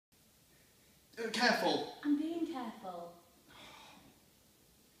Careful. I'm being careful.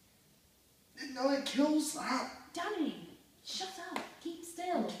 No, it kills that. Danny, shut up. Keep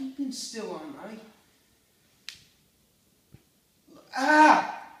still. I'm keeping still, aren't I?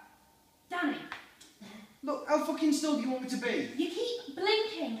 Ah! Danny. Look, how fucking still do you want me to be? You keep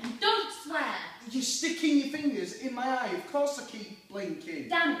blinking and don't swear. You're sticking your fingers in my eye. Of course I keep blinking.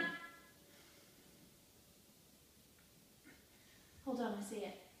 Danny. Hold on, I see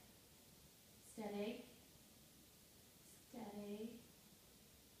it. Steady. Steady.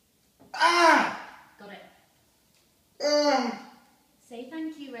 Ah! Got it. Um. Say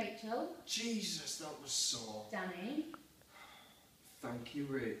thank you, Rachel. Jesus, that was sore. Danny. Thank you,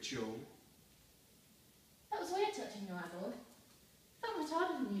 Rachel. That was weird touching your eyeball. Felt much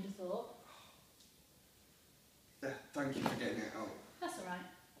harder than you'd have thought. Thank you for getting it out. That's alright.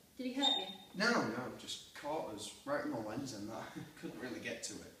 Did he hurt you? No, just caught us right in the lens and that. Couldn't really get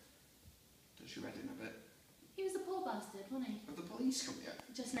to it. Touched your head in a bit. He was a poor bastard, wasn't he? Have the police come yet?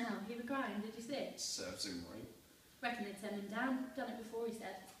 Just now, he was crying, did you see it? Serves him right. Reckon they'd send him down. Done it before, he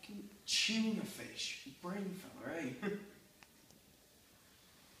said. Fucking tuna fish. Brain fella, eh?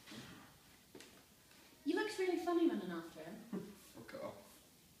 You looked really funny running after him. Fuck off.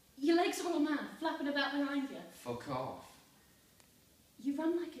 Your legs are all mad, flapping about behind you. Fuck off. You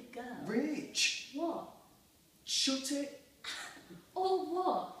run like a girl. Rich! What? Shut it! Or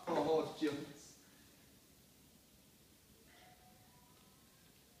what? Oh, Jones.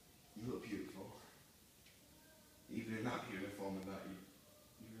 You look beautiful. Even in that uniform and that,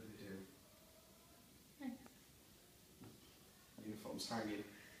 you really do. Thanks. Uniform's hanging.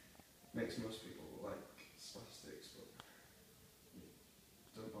 Makes most people look like spastics, but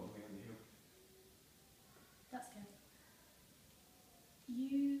don't bother me on you. That's good.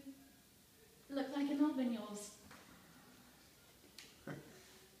 You look like a knob in yours.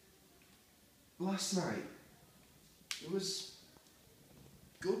 Last night, it was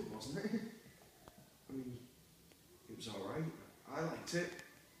good, wasn't it? I mean, it was alright. I liked it.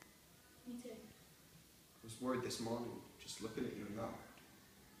 Me too. I was worried this morning, just looking at you and that. I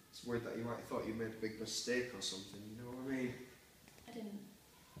was worried that you might have thought you made a big mistake or something, you know what I mean? I didn't.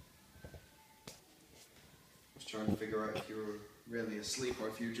 I was trying to figure out if you were really asleep or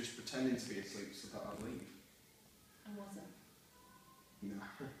if you were just pretending to be asleep so that I'd leave. I wasn't. No,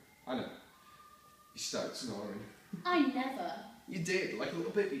 I know. You started snoring. I never. You did, like a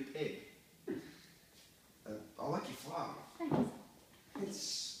little baby pig. I like your flower. Thanks.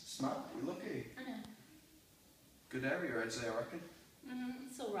 It's smart, you're lucky. I know. Good area, I'd say, I reckon.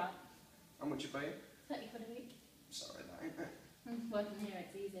 It's alright. How much you paying? 30 quid a week. Sorry, that ain't it. Working here,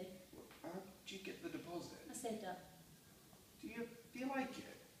 it's easy. How do you get the deposit? I saved up. Do you like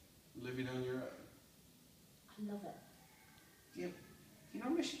it? Living on your own? I love it. Do you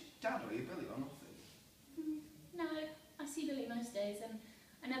not miss your dad or your Billy or nothing? No, I see Billy most days and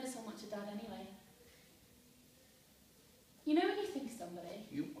I never saw much of Dad anyway. You know when you think of somebody?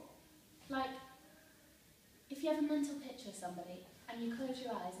 You what? Like, if you have a mental picture of somebody and you close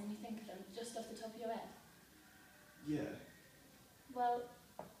your eyes and you think of them just off the top of your head. Yeah. Well,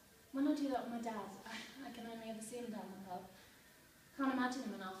 when I do that with my dad, I can only ever see him down the pub. Can't imagine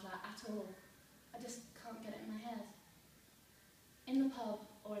him in our flat at all. I just can't get it in my head. In the pub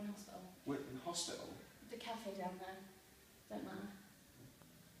or in hospital. Wait, in hospital? The cafe down there. Don't matter.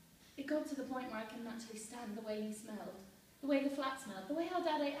 It got to the point where I couldn't actually stand the way he smelled. The way the flat smelled. The way our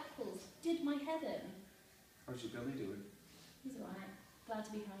dad ate apples. Did my head in. How's your Billy doing? He's alright. Glad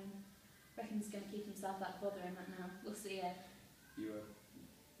to be home. Reckon he's going to keep himself out of bothering right now. We'll see it. You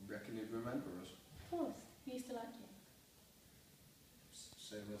reckon he'd remember us? Of course. He used to like you.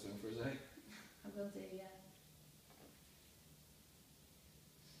 Say hello to him for his eh? I will do, yeah.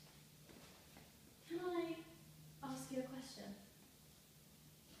 Can I ask you a question?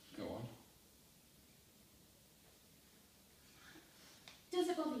 Go on. Does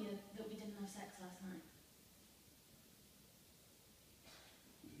it bother you that we didn't have sex last night?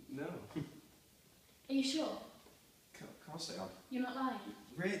 No. Are you sure? Can't say I'm You're not lying?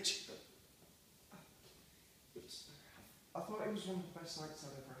 rich. I thought it was one of the best nights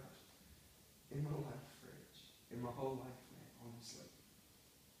I've ever had. In my life, Rich. In my whole life, mate, honestly.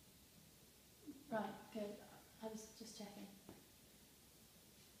 Right, good. I was just checking.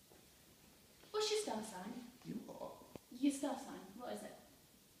 What's your star sign? You what? Your star sign, what is it?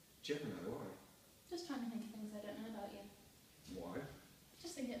 Gemini, why? Just trying to think of things I don't know about you. Why?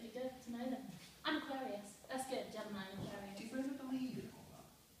 Just think it'd be good to know them. I'm Aquarius. That's good, Gemini and Aquarius. Do you really believe in all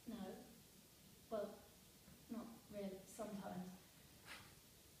that? No. Well, not really, sometimes.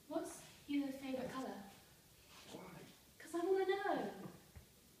 What's your favourite colour? Why? Because I want to know.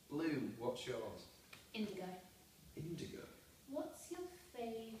 Blue. What What's yours? Indigo. Indigo. What's your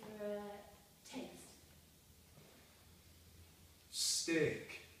favourite taste?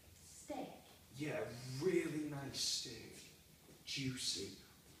 Steak. Steak. Yeah, really nice steak. Juicy.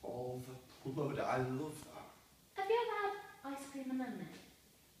 All the blood. I love that. Have you ever had ice cream and lemonade?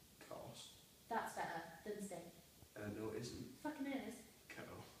 Of course. That's better than steak. No, it isn't. Fucking is.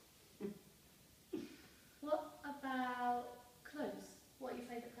 Cow. What about clothes? What are your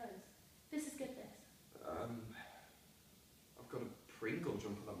favourite clothes? This is good, this. I've got a Pringle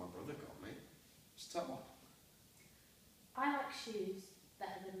jumper that my brother got me. It's top. I like shoes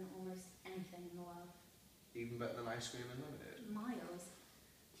better than almost anything in the world. Even better than ice cream and lemonade. Miles.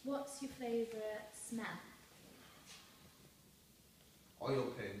 What's your favourite smell?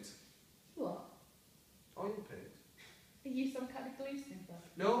 Oil paint. What? Oil paint. Are you some kind of glue sniffer?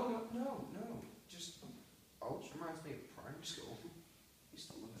 No. Just, it reminds me of primary school. Used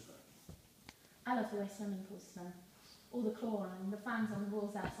to love it. I love the way swimming pools smell. All the chlorine, the fans on the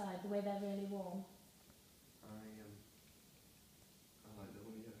walls outside, the way they're really warm. I like the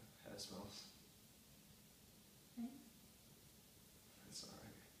way your hair smells. Thanks. It's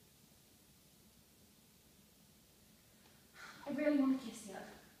alright. I really want to kiss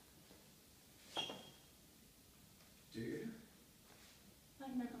you. Do you?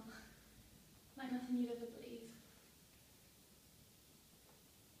 Like mental. Like nothing you'd ever believe.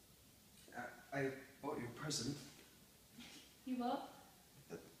 I bought you a present. You what?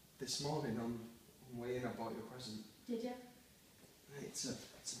 This morning on the way in I bought you a present. Did you? It's a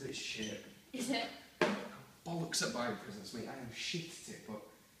bit shit. Is it? Bollocks at buying presents, mate. I am shit at it, but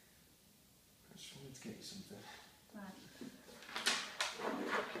I just wanted to get you something. Right.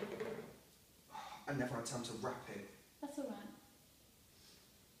 I never had time to wrap it. That's alright.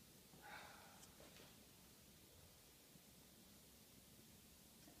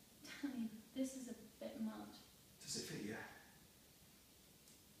 I mean, this is a bit much. Does it fit you?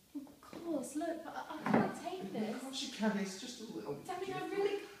 Of course, look, but I can't take this. Of course you can, it's just a little... I mean, I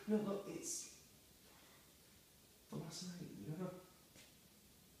really... No, look, it's... for last night, you know?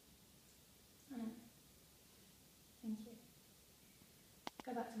 I know. Thank you.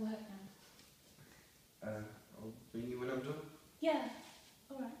 Go back to work now. I'll ring you when I'm done. Yeah,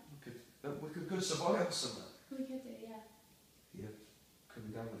 alright. We could go to Savoy or something. We could do, yeah. Yeah,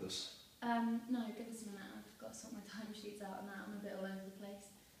 coming down with us. No, give us a minute. I've got to sort my timesheets out and that. I'm a bit all over the place.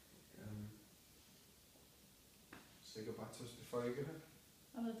 Say goodbye to us before you go.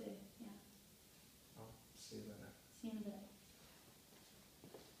 I will do, yeah. I'll see you later. See you in a bit.